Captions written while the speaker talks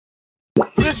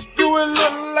Wish you would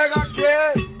look like I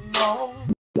care. No.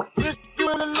 Wish you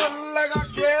would look like I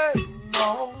care.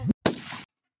 No.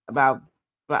 About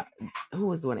who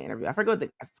was doing the interview? I forgot. The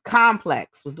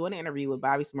Complex was doing an interview with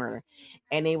Bobby Shmurda,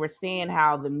 and they were saying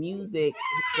how the music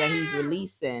that he's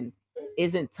releasing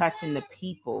isn't touching the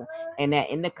people, and that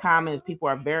in the comments people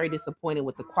are very disappointed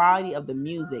with the quality of the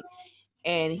music.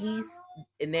 And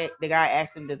the guy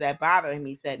asked him, does that bother him?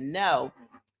 He said no,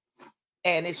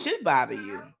 and it should bother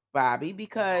you, Bobby,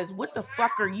 because what the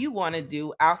fuck are you going to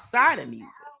do outside of music?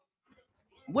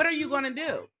 What are you going to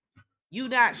do? You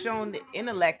not shown the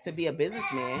intellect to be a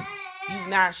businessman. You've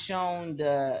not shown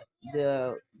the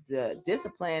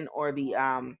discipline or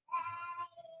the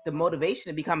motivation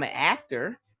to become an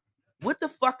actor. What the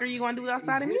fuck are you going to do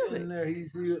outside of music?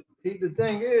 The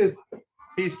thing is,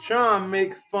 he's trying to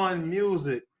make fun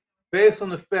music based on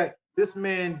the fact this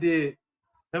man him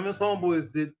and his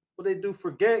homeboys did what they do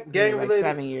for gang related. Like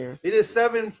 7 years. They did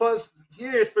 7+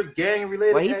 years for gang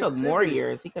related. Well, he took more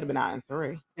years. He could have been out in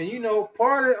 3. And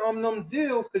part of them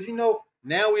deal, because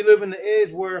now we live in the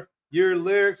age where your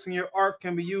lyrics and your art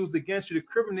can be used against you to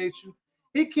criminate you.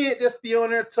 He can't just be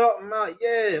on there talking about,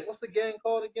 what's the gang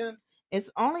called again? It's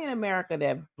only in America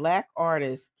that black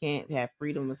artists can't have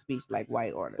freedom of speech like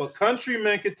white artists. But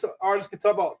countrymen artists can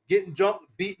talk about getting drunk,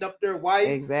 beating up their wife.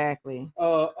 Exactly.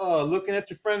 Looking at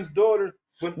your friend's daughter.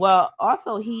 Well,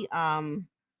 also he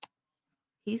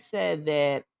said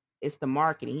that it's the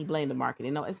marketing. He blamed the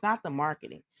marketing. No, it's not the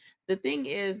marketing. The thing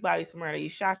is, Bobby Shmurda, you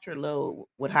shot your load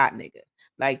with Hot Nigga.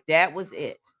 Like, that was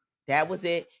it. That was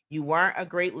it. You weren't a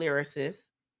great lyricist.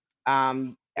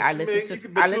 I listened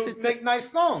to make nice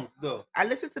songs though. I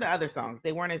listened to the other songs.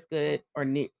 They weren't as good, or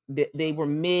they were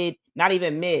mid, not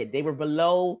even mid. They were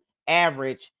below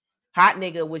average. Hot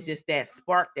Nigga was just that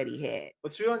spark that he had.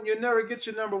 But you'll never get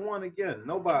your number one again.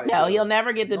 Nobody. No, he'll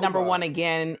never get the number one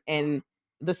again. And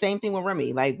the same thing with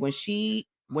Remy. Like when she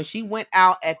went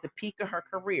out at the peak of her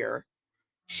career,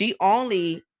 she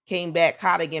only came back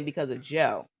hot again because of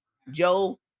Joe.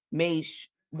 Joe made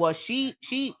she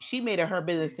made it her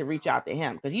business to reach out to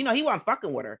him, because he wasn't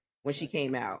fucking with her when she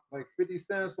came out. Like 50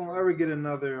 Cent won't ever get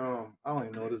another I don't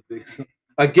even know this big song.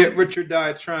 Get Rich or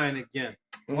Die Trying Again.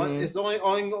 Mm-hmm. It's all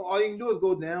you can do is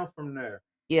go down from there.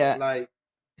 Yeah. Like,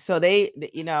 so they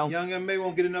Young M.A.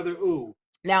 won't get another ooh.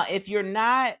 Now,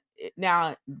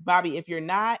 Bobby, if you're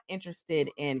not interested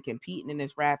in competing in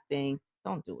this rap thing,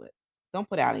 don't do it. Don't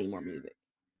put out any more music.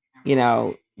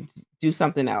 Do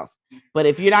something else. But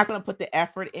if you're not going to put the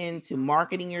effort into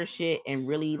marketing your shit and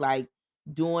really like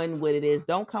doing what it is,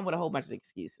 don't come with a whole bunch of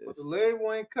excuses. But the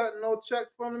label ain't cutting no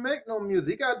checks for him to make no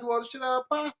music. He got to do all the shit out of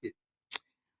pocket.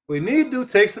 We need to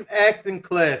take some acting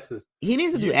classes. He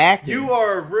needs to do acting. You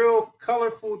are a real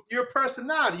colorful. Your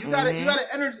personality. You got an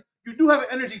energy. You do have an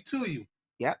energy to you.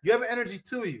 Yeah. You have an energy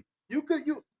to you. You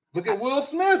look at Will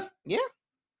Smith. Yeah.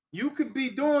 You could be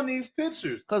doing these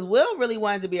pictures. Because Will really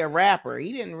wanted to be a rapper.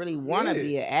 He didn't really want to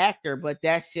be an actor, but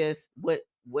that's just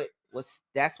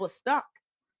that's what stuck.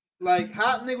 Like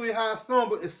Hot Nigga with Hot Song,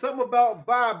 but it's something about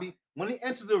Bobby. When he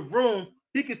enters the room,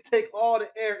 he can take all the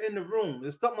air in the room.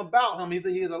 There's something about him. He's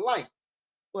a light.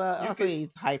 Well,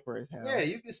 he's hyper as hell. Yeah,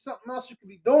 you get something else you could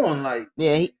be doing. Like,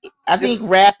 yeah, I think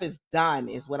rap is done,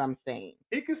 is what I'm saying.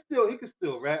 He could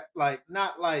still rap, like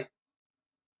not like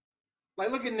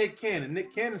look at Nick Cannon.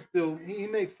 Nick Cannon still he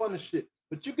make fun of shit.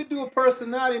 But you could do a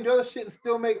personality and do other shit and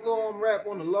still make little rap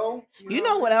on the low. You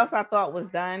know what else I thought was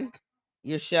done?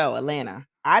 Your show, Atlanta.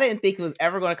 I didn't think it was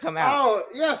ever going to come out. Oh,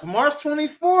 yes, March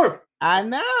 24th. I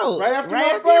know. Right after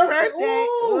my birthday.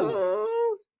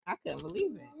 Ooh. I couldn't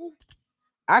believe it.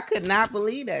 I could not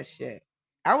believe that shit.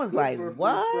 I was like,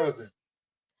 what?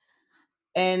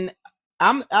 And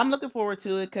I'm looking forward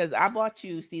to it because I bought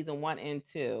you season 1 and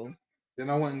 2. Then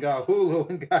I went and got Hulu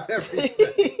and got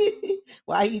everything.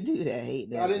 Why you do that? I hate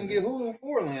that. I didn't get Hulu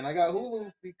for Land. I got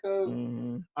Hulu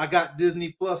because I got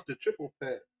Disney Plus, the triple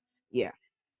pack. Yeah.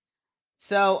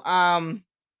 So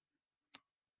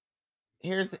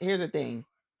here's the thing.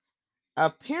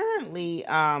 Apparently,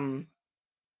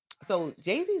 so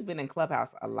Jay-Z's been in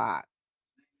Clubhouse a lot.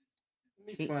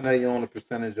 Let me find out you own a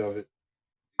percentage of it.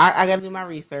 I gotta do my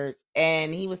research.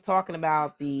 And he was talking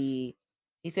about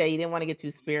he said he didn't want to get too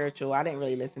spiritual. I didn't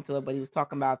really listen to it, but he was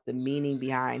talking about the meaning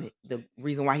behind the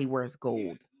reason why he wears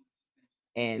gold.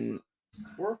 And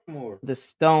it's worth more. The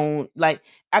stone, like,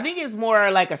 I think it's more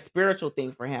like a spiritual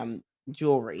thing for him,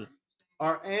 jewelry.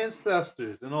 Our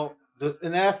ancestors,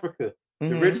 in Africa,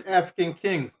 the rich African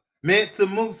kings, Mansa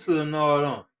Musa and all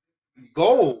them.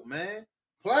 Gold, man.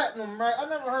 Platinum, right? I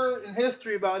never heard in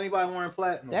history about anybody wearing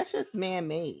platinum. That's just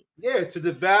man-made. Yeah, to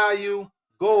devalue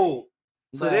gold.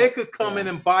 So they could come in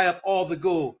and buy up all the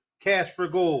gold, cash for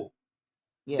gold.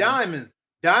 Yeah.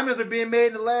 Diamonds are being made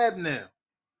in the lab now.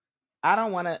 I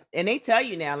don't want to, and they tell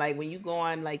you now, like when you go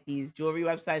on like these jewelry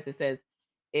websites, it says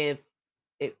if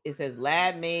it says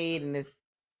lab made and it's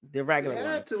the regular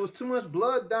ones. It was too much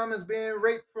blood diamonds being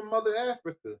raped from Mother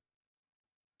Africa.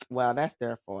 Well, that's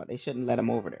their fault. They shouldn't let them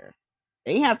over there.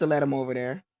 They have to let them over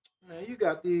there. Man, you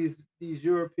got these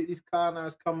European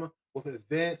colonizers coming with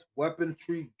advanced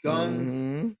weaponry, guns.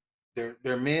 Mm-hmm. Their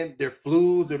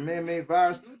flus, their man-made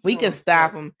viruses. We can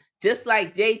stop them, just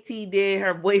like JT did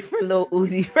her boyfriend Lil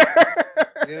Uzi.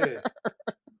 Yeah.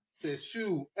 Said,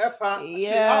 shoot, I was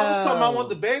talking about I want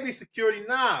the baby security.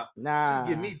 Nah. Just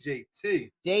give me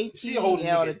JT. She holding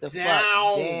held it the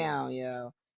fuck down,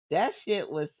 yo. That shit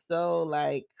was so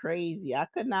like crazy. I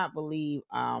could not believe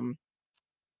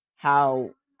how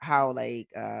like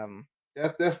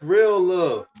that's real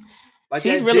love. Like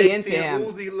she's really JT into him.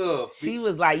 Uzi love. She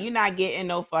was like, "You're not getting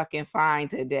no fucking fine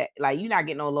today. Like, you're not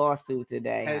getting no lawsuit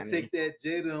today." Had to take that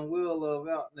Jada and Will love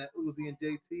out and that Uzi and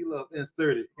JT love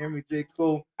inserted. Henry J.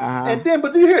 Cole. And then,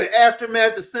 but do you hear the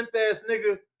aftermath? The simp ass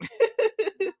nigga.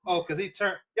 Oh, because he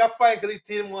turned y'all fighting because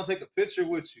he didn't want to take a picture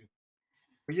with you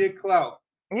for your clout.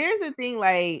 Here's the thing,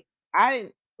 like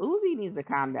Uzi needs to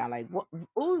calm down. Like, what,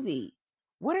 Uzi?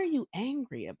 What are you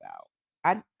angry about?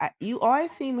 You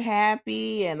always seem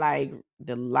happy and like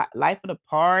the life of the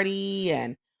party.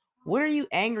 And what are you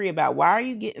angry about? Why are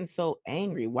you getting so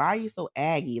angry? Why are you so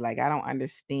aggy? Like, I don't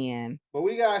understand. But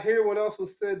we gotta hear what else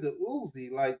was said to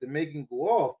Uzi, like to make him go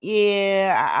off.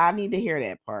 Yeah, I need to hear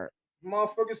that part.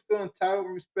 Motherfuckers feel entitled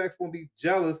and respectful and be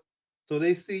jealous, so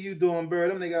they see you doing better.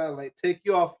 Them they gotta like take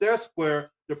you off their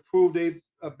square to prove they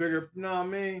a bigger. You know what I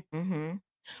mean? Mm-hmm.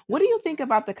 What do you think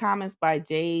about the comments by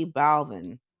J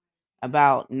Balvin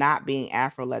about not being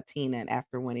Afro-Latina and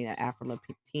after winning an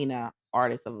Afro-Latina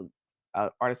Artist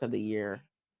of the Year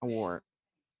award?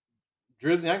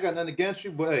 Drizzy, I got nothing against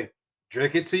you, but hey,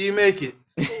 drink it till you make it.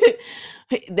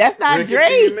 That's not drink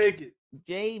Drake. It till you make it.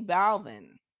 J Balvin.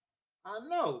 I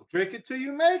know. Drink it till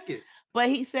you make it. But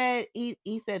he said he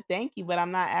said thank you, but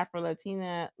I'm not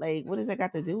Afro-Latina. Like, what does that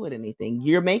got to do with anything?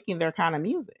 You're making their kind of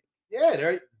music.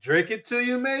 Yeah, drink it till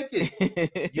you make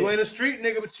it. You ain't a street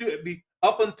nigga, but you be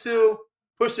up until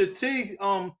Pusha T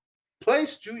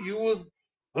placed you. You was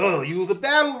a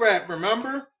battle rap,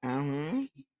 remember? Mm-hmm.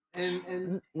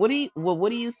 And what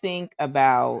do you think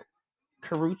about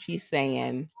Karuchi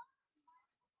saying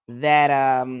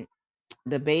that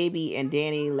the baby and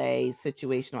Danny Lay's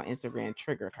situation on Instagram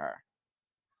triggered her?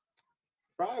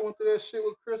 Probably went through that shit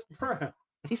with Chris Brown.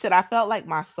 She said, I felt like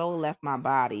my soul left my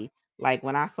body. Like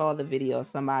when I saw the video,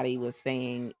 somebody was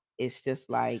saying it's just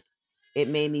like it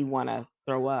made me want to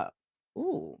throw up.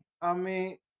 Ooh. I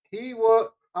mean, he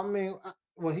wanted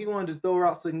to throw her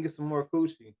out so he can get some more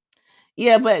coochie.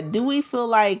 Yeah, but do we feel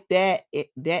like that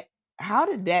how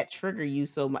did that trigger you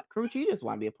so much? Karuchi, you just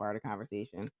want to be a part of the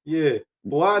conversation. Yeah.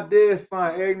 Well, I did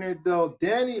find ignorant though.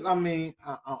 Danny, I mean,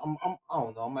 I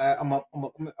don't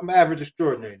know. I'm average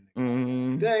extraordinary.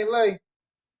 Mm-hmm. Danny Lay,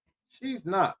 she's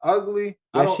not ugly.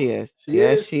 Yes, she is.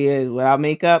 She is. Without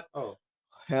makeup. Oh,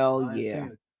 hell yeah.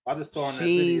 I just saw her in that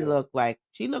video.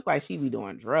 She looked like she be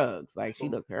doing drugs. Like she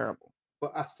looked terrible.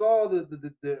 But I saw the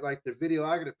video.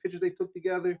 I got the pictures they took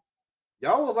together.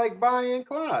 Y'all was like Bonnie and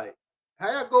Clyde.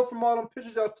 How y'all go from all them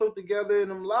pictures y'all took together in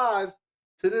them lives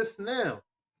to this now?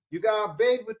 You got a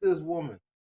baby with this woman.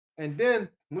 And then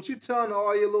what you telling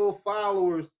all your little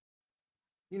followers,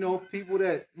 you know, people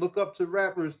that look up to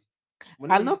rappers.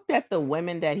 I looked at the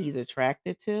women that he's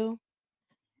attracted to.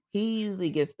 He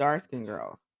usually gets dark-skinned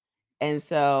girls. And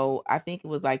so I think it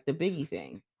was like the Biggie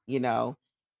thing, you know.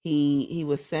 He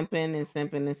was simping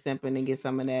and get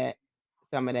some of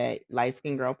that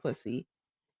light-skinned girl pussy.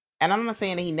 And I'm not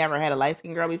saying that he never had a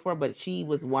light-skinned girl before, but she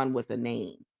was one with a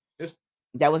name.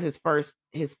 That was his first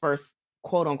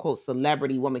quote unquote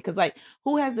celebrity woman. Because like,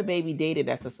 who has the baby dated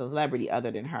that's a celebrity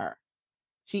other than her?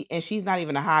 She's not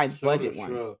even a high budget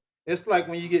one. It's like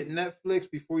when you get Netflix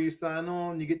before you sign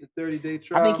on, you get the 30-day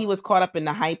trial. I think he was caught up in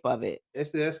the hype of it.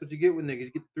 That's what you get with niggas.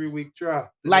 You get the 3-week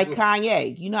trial. Like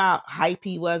Kanye, you know how hype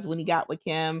he was when he got with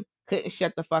Kim. Couldn't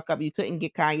shut the fuck up. You couldn't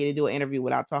get Kanye to do an interview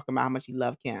without talking about how much he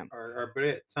loved Kim. Or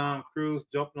Brett, Tom Cruise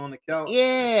jumping on the couch.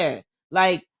 Yeah,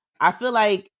 like I feel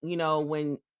like, you know,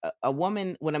 when a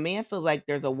man feels like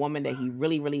there's a woman that he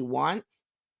really, really wants,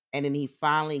 and then he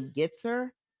finally gets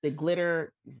her, the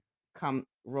glitter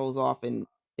rolls off, and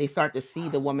they start to see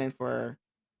the woman for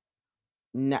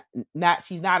not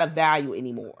she's not of value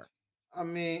anymore. I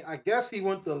mean, I guess he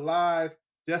went to live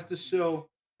just to show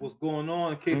what's going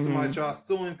on in case somebody tries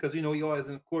suing because you know he always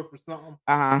in court for something.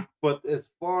 But as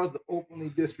far as the openly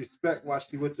disrespect while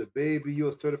she with the baby, you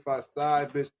a certified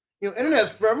side bitch. You know,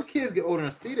 internet's forever. Kids get older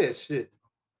and see that shit.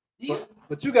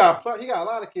 But you got a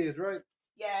lot of kids, right?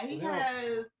 Yeah, he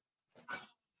has.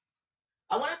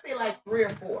 I want to say like 3 or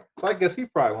 4. So I guess he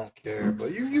probably won't care.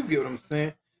 But you get what I'm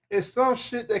saying. It's some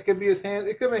shit that could be his hand.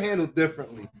 It could be handled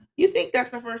differently. You think that's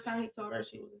the first time he told her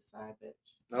she was a side bitch?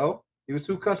 No, he was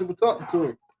too comfortable talking to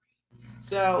her.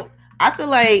 So I feel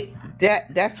like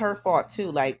that's her fault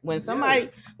too. Like when somebody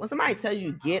tells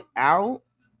you get out,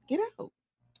 get out.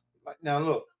 Like now,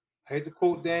 look, I hate to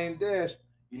quote Dame Dash.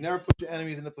 You never put your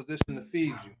enemies in a position to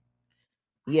feed you.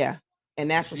 Yeah, and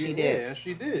that's what she did. Yeah, and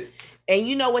she did. And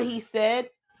you know what he said?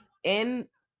 And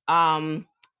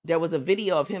there was a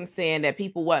video of him saying that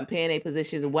people wasn't paying their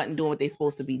positions and wasn't doing what they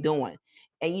supposed to be doing.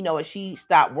 And you know what? She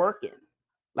stopped working.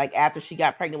 Like after she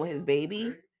got pregnant with his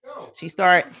baby, she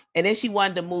started, and then she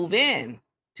wanted to move in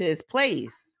to his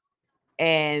place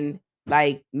and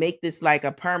like make this like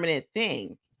a permanent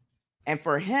thing. And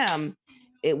for him,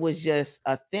 it was just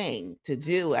a thing to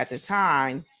do at the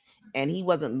time. And he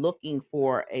wasn't looking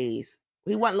for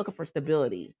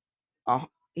stability.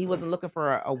 He wasn't looking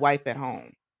for a wife at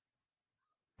home.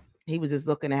 He was just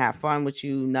looking to have fun with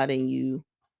you, nutting you,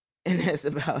 and that's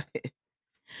about it.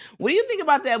 What do you think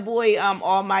about that boy,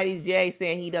 Almighty J,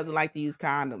 saying he doesn't like to use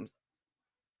condoms,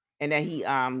 and that he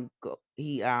what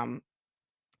did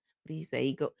he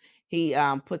say? He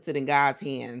puts it in God's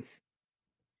hands.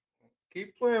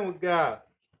 Keep playing with God.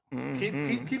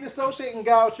 Keep associating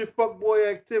God with your fuckboy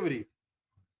activities.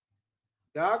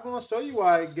 God gonna show you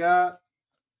why God.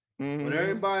 When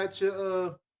everybody at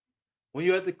your when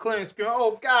you at the clinic screaming,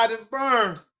 "Oh God, it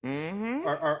burns,"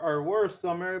 or worse,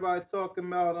 everybody talking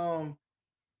about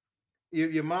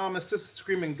your mom and sister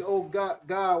screaming, "Oh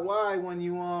God, why?" When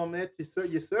you at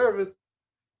your service,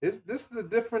 this is a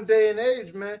different day and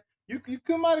age, man. You could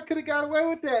have got away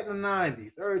with that in the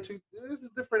 90s. This is a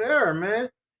different era, man.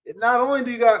 Not only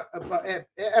do you got a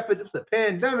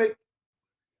pandemic,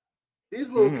 these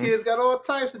little kids got all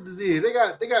types of disease. They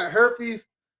got herpes.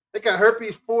 They got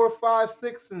herpes 4, 5,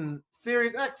 6, and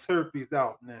Series X herpes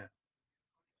out now.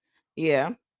 Yeah.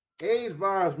 AIDS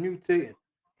virus mutating.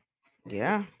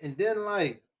 Yeah. And then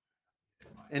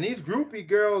and these groupie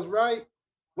girls, right?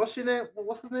 What's your name?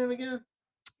 What's his name again?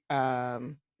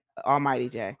 Almighty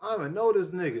J. I don't even know this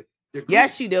nigga.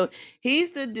 Yes, you do.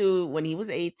 He's the dude when he was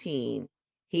 18.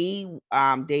 He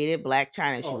dated Black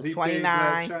China. She was 29.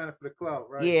 Black China for the clout,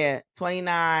 right? Yeah,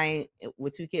 29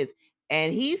 with 2 kids.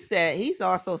 And he said he's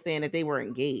also saying that they were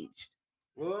engaged.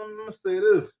 Well, I'm gonna say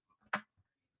this.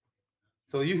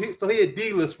 So he a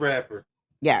D-list rapper.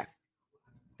 Yes.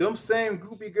 Them same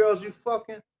groupie girls you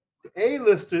fucking, the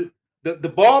A-listers, the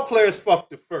ball players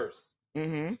fucked it first.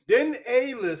 Then the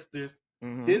A-listers,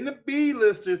 then the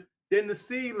B-listers, then the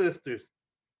C-listers.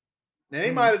 Now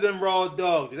they might have done raw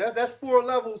dogs. That's 4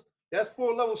 levels. That's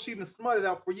 4 levels she done smutted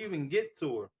out before you even get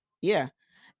to her. Yeah.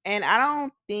 And I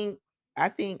think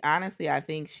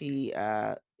he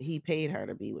paid her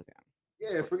to be with him.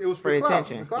 Yeah, it was for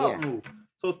attention. Move.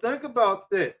 So think about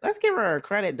that. Let's give her a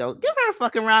credit though. Give her a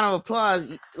fucking round of applause.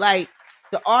 Like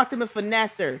the ultimate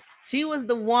finesser. She was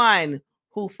the one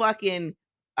who fucking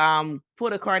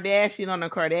put a Kardashian on a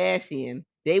Kardashian.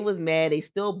 They was mad. They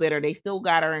still bitter. They still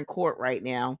got her in court right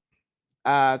now.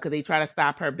 Because they try to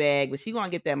stop her bag, but she gonna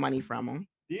get that money from them.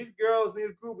 These girls, these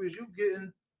groupies, you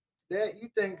getting that? You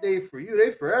think they for you?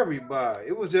 They for everybody.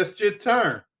 It was just your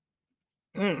turn.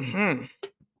 You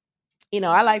know,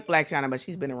 I like Black China, but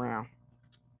she's been around.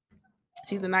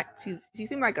 She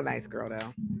seemed like a nice girl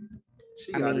though.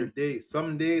 She got her days.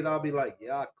 Some days I'll be like,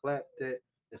 yeah, I clapped that.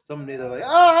 And some days I'm like,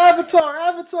 oh,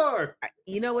 Avatar.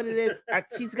 You know what it is?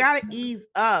 She's got to ease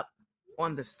up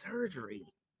on the surgery.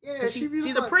 Yeah, she's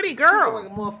a pretty girl.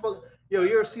 Like a motherfucker. Yo,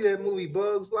 you ever see that movie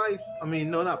Bugs Life? I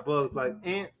mean, no, not Bugs Life.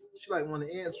 Ants. She like one of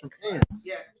the ants from Ants.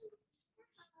 Yeah.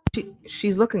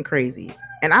 She's looking crazy,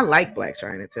 and I like Black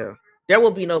China too. There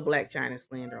will be no Black China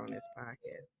slander on this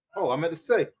podcast. Oh, I meant to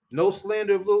say, no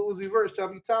slander of Lil Uzi Vert shall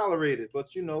be tolerated.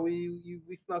 But you know, we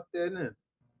snuck that in.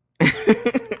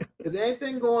 Is there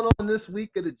anything going on this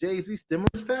week of the Jay-Z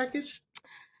stimulus package?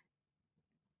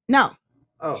 No.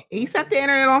 Oh, he set the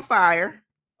internet on fire.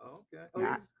 Okay.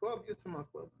 Oh, club gets to my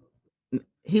club.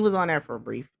 He was on there for a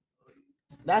brief.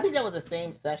 I think that was the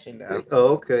same session though. Oh,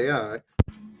 okay, all right.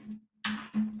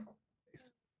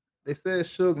 They said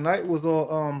Suge Knight was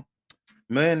on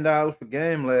 $1 million for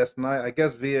Game last night. I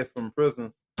guess via from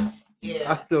prison.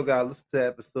 Yeah. I still gotta listen to that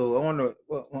episode. I wonder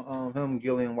what him,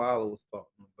 Gillian Wyler was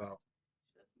talking about.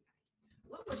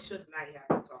 What was Suge Knight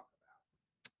have to talk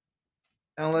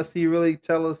unless he really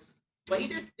tell us. But he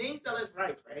just didn't sell his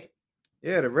rights, right?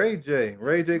 Yeah, the Ray J.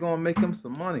 Ray J gonna make him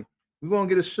some money. We gonna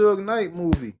get a Suge Knight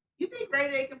movie. You think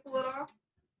Ray J can pull it off?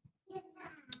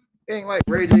 It ain't like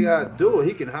Ray J gotta do it.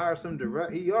 He can hire some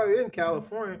direct. He already in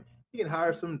California. He can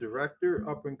hire some director,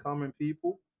 up and coming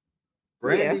people.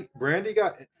 Brandy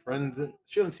got friends.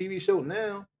 She on a TV show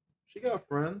now. She got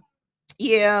friends.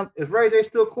 Yeah. Is Ray J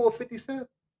still cool 50 Cent?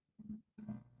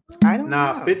 I don't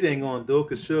know. 50 ain't gonna do it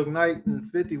because Suge Knight and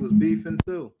 50 was beefing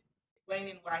too.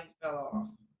 Explaining why he fell off.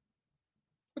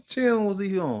 What channel was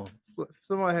he on?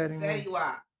 Somebody had him. Fetty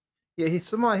Wap. Yeah,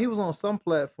 he was on some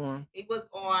platform. He was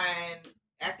on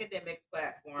academic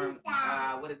platform.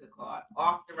 What is it called?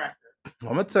 Off the record. I'm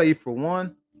gonna tell you, for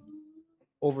one,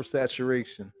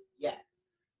 oversaturation. Yes.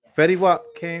 Fetty Wap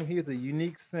came. He was a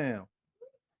unique sound.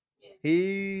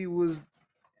 He was.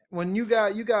 When you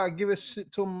gotta give it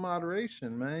shit to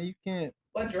moderation, man. You can't.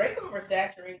 But Drake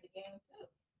oversaturated the game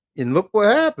too. And look what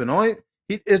happened.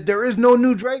 There is no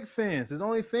new Drake fans. His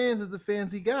only fans is the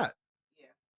fans he got. Yeah.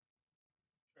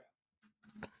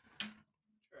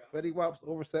 True. Fetty Wap's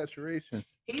oversaturation.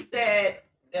 He said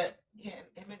that him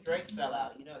and Drake fell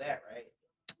out. You know that, right?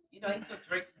 You know, he took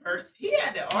Drake's verse. He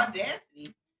had the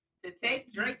audacity to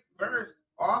take Drake's verse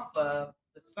off of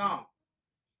the song.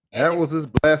 That was his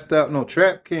blast out. No,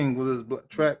 Trap King was his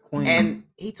Trap Queen. And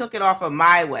he took it off of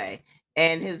My Way.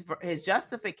 And his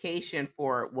justification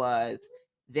for it was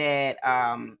that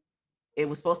it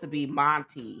was supposed to be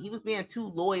Monty. He was being too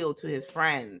loyal to his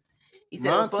friends. He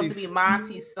said it was supposed to be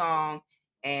Monty's song,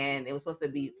 and it was supposed to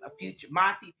be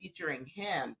Monty featuring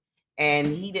him. And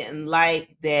he didn't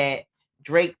like that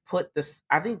Drake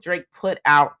I think Drake put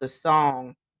out the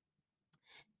song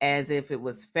as if it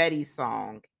was Fetty's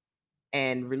song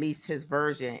and released his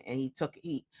version, and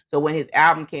so when his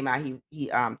album came out, he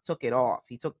took it off.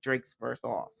 He took Drake's verse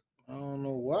off. I don't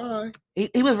know why.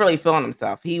 He was really feeling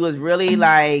himself. He was really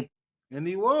like, and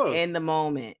he was in the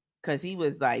moment, because he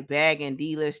was like bagging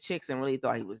D-list chicks and really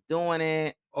thought he was doing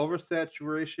it.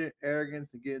 Oversaturation,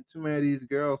 arrogance, and getting too many of these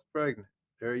girls pregnant.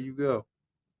 There you go.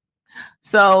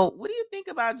 So what do you think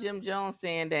about Jim Jones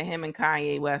saying that him and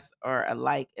Kanye West are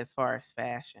alike as far as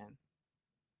fashion?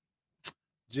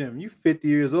 Jim, you 50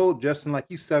 years old, dressing like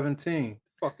you 17.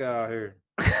 Fuck out here.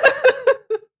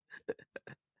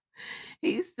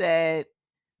 He says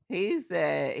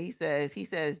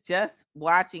just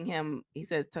watching him, he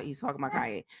says he's talking about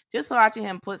Kanye. Just watching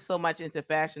him put so much into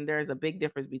fashion, there's a big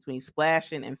difference between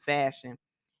splashing and fashion.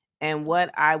 And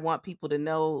what I want people to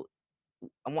know,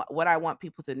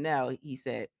 he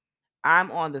said,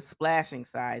 I'm on the splashing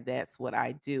side. That's what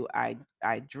I do. I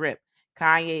drip.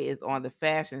 Kanye is on the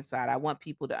fashion side. I want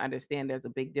people to understand there's a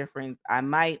big difference. I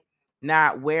might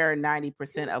not wear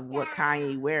 90% of what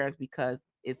Kanye wears because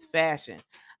it's fashion.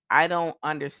 I don't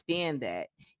understand that.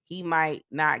 He might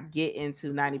not get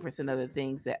into 90% of the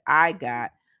things that I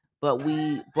got, but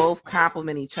we both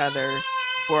complement each other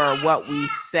for what we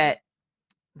set,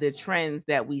 the trends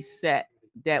that we set,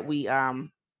 that we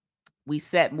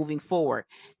set moving forward,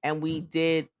 and we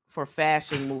did for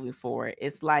fashion moving forward.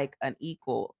 It's like an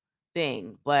equal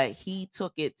thing, but he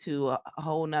took it to a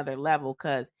whole nother level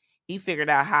because he figured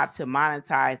out how to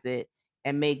monetize it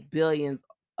and make billions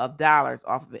of dollars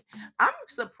off of it. I'm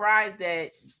surprised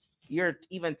that you're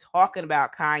even talking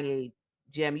about Kanye,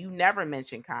 Jim. You never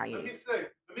mentioned Kanye.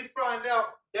 Let me find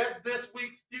out. That's this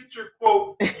week's future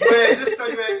quote. Where just tell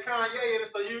you had Kanye in it,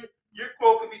 so your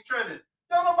quote can be trending.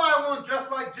 Don't nobody want to dress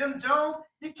like Jim Jones.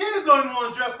 Your kids don't even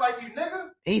want to dress like you, nigga.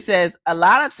 He says, a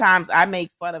lot of times I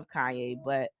make fun of Kanye,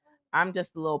 but I'm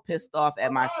just a little pissed off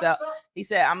at myself. He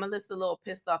said, I'm just a little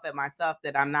pissed off at myself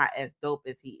that I'm not as dope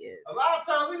as he is. A lot of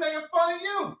times we making fun of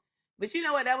you. But you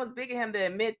know what? That was big of him to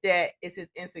admit that it's his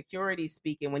insecurity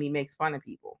speaking when he makes fun of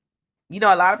people. You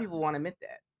know, a lot of people won't admit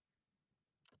that.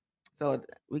 So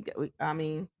I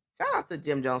mean, shout out to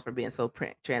Jim Jones for being so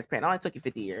transparent. It only took you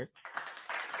 50 years.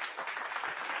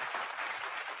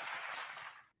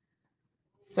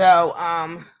 So,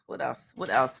 what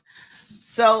else?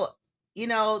 So, you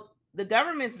know, the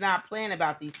government's not playing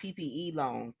about these PPE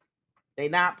loans. They're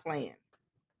not playing.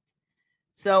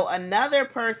 So another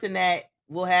person that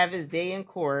will have his day in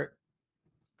court,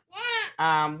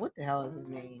 what the hell is his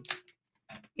name?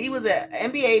 He was an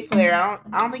NBA player.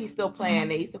 I don't think he's still playing.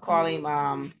 They used to call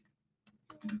him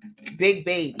Big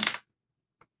Baby.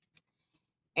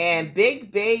 And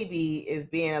Big Baby is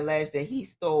being alleged that he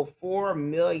stole $4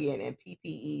 million in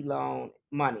PPE loan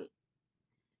money.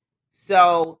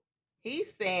 So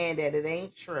he's saying that it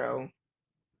ain't true.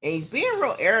 And he's being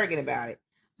real arrogant about it.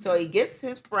 So he gets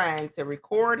his friend to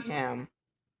record him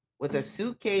with a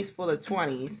suitcase full of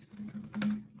 20s,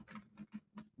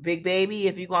 Big baby,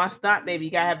 if you gonna stunt, baby,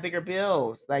 you gotta have bigger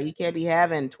bills. Like you can't be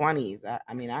having 20s.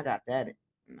 I mean, I got that.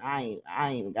 I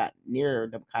ain't even got near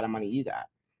the kind of money you got.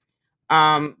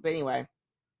 But anyway,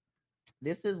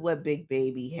 this is what Big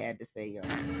Baby had to say, y'all.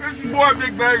 It's your boy,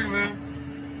 Big Baby,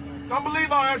 man. Don't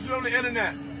believe all that shit on the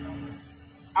internet.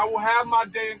 I will have my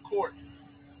day in court.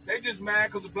 They just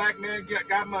mad because a black man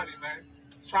got money, man.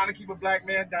 Just trying to keep a black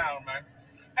man down, man.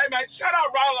 Hey, man, shout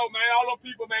out Rollo, man. All those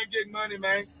people, man, getting money,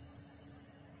 man.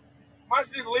 My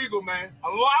shit legal, man. A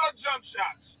lot of jump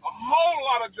shots. A whole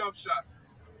lot of jump shots.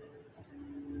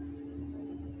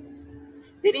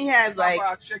 Then he has like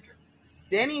Popeye chicken.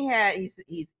 Then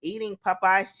he's eating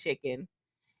Popeye's chicken,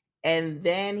 and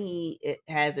then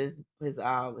has his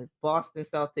Boston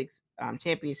Celtics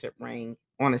championship ring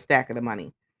on a stack of the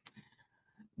money.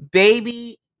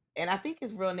 Baby, and I think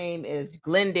his real name is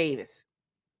Glenn Davis.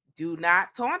 Do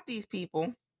not taunt these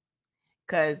people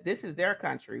because this is their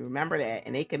country. Remember that,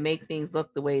 and they can make things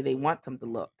look the way they want them to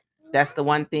look. That's the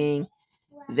one thing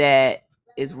that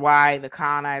is why the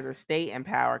colonizers stay in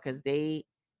power, because they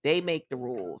make the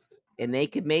rules and they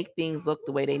can make things look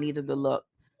the way they need them to look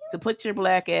to put your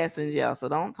black ass in jail. So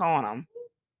don't taunt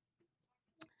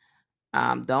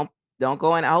them. Don't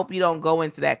go in. I hope you don't go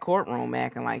into that courtroom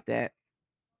acting like that.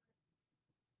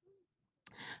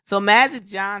 So Magic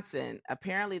Johnson,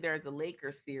 apparently there's a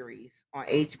Lakers series on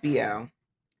HBO,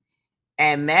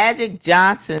 and Magic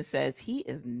Johnson says he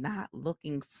is not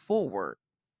looking forward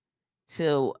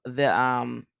to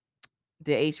the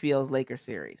HBO's Lakers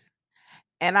series.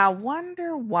 And I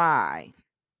wonder why.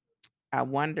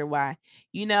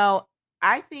 You know,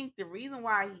 I think the reason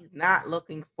why he's not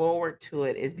looking forward to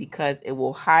it is because it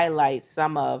will highlight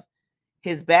some of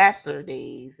his bachelor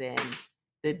days and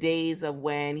the days of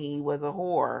when he was a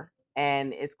whore.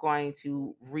 And it's going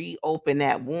to reopen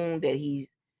that wound that he's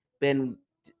been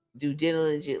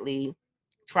diligently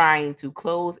trying to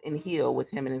close and heal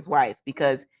with him and his wife,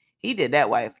 because he did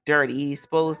that wife dirty. He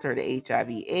exposed her to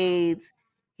HIV/AIDS.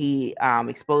 He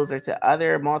exposed her to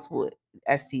other multiple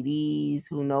STDs.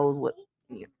 Who knows what?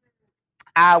 You know,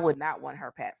 I would not want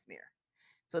her pap smear.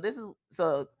 So this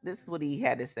is what he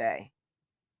had to say.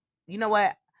 You know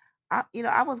what? I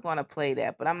was going to play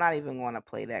that, but I'm not even going to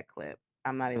play that clip.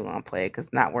 I'm not even going to play it because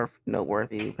it's not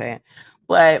worthy paying.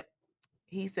 But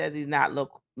he says he's not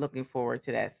looking forward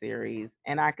to that series,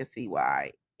 and I could see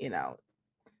why. You know,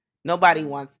 nobody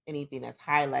wants anything that's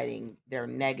highlighting their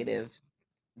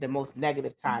the most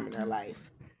negative time in their life.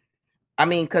 I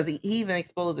mean, because he even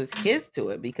exposed his kids to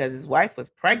it, because his wife was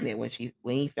pregnant when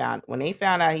they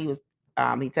found out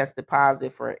he tested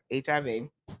positive for HIV.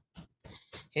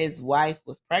 His wife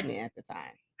was pregnant at the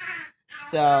time.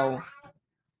 So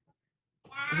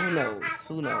who knows?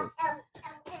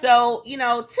 So,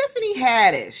 Tiffany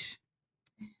Haddish,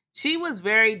 she was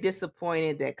very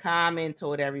disappointed that Common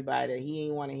told everybody that he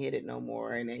didn't want to hit it no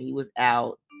more and that he was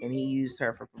out and he used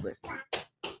her for publicity.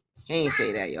 He ain't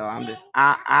say that, y'all.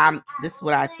 This is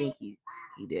what I think he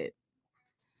did.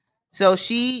 So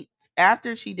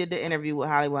after she did the interview with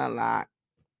Hollywood Unlocked,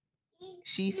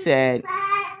 she said,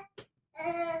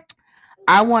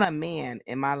 I want a man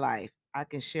in my life I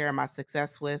can share my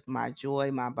success with, my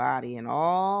joy, my body, and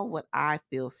all what I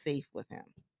feel safe with him.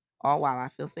 All while I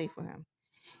feel safe with him.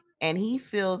 And he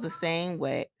feels the same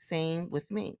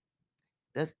with me.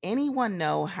 Does anyone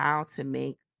know how to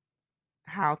make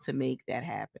that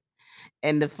happen?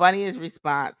 And the funniest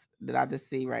response that I just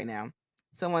see right now,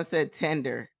 someone said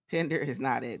Tinder. Tinder is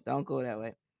not it. Don't go that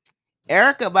way.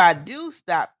 Erykah Badu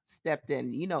stepped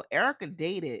in. Erykah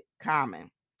dated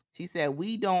Common. She said,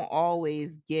 we don't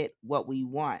always get what we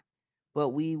want, but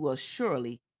we will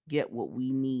surely get what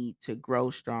we need to grow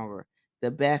stronger.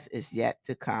 The best is yet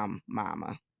to come,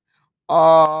 mama.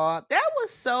 Oh, that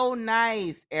was so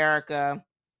nice, Erykah.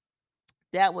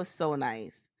 That was so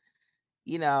nice.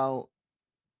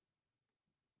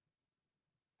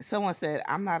 Someone said,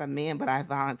 I'm not a man, but I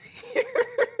volunteer.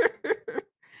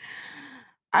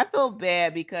 I feel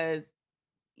bad because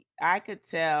I could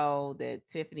tell that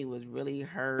Tiffany was really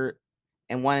hurt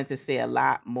and wanted to say a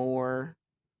lot more.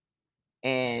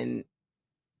 And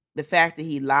the fact that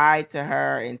he lied to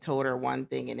her and told her one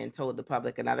thing and then told the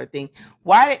public another thing.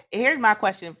 Here's my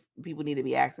question people need to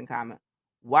be asking comment.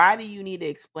 Why do you need to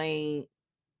explain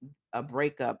a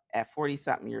breakup at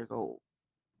 40-something years old?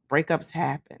 Breakups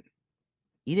happen.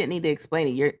 You didn't need to explain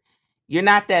it. You're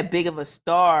not that big of a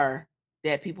star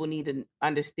that people need to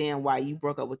understand why you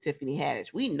broke up with Tiffany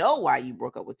Haddish. We know why you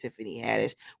broke up with Tiffany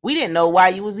Haddish. We didn't know why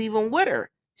you was even with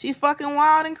her. She's fucking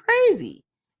wild and crazy.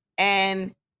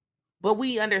 But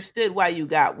we understood why you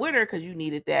got with her, because you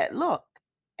needed that look.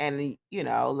 And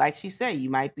like she said, you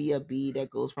might be a bee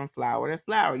that goes from flower to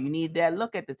flower. You need that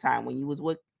look at the time when you was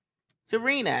with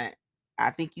Serena. I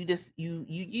think you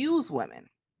use women,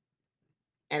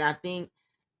 and I think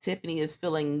Tiffany is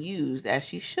feeling used as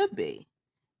she should be,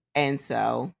 and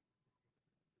so,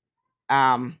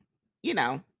 um, you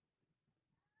know,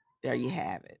 there you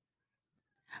have it.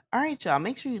 All right, y'all.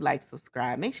 Make sure you like,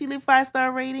 subscribe. Make sure you leave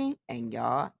 5-star rating, and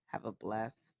y'all have a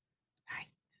blessed night.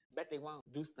 Bet they won't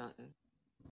do something.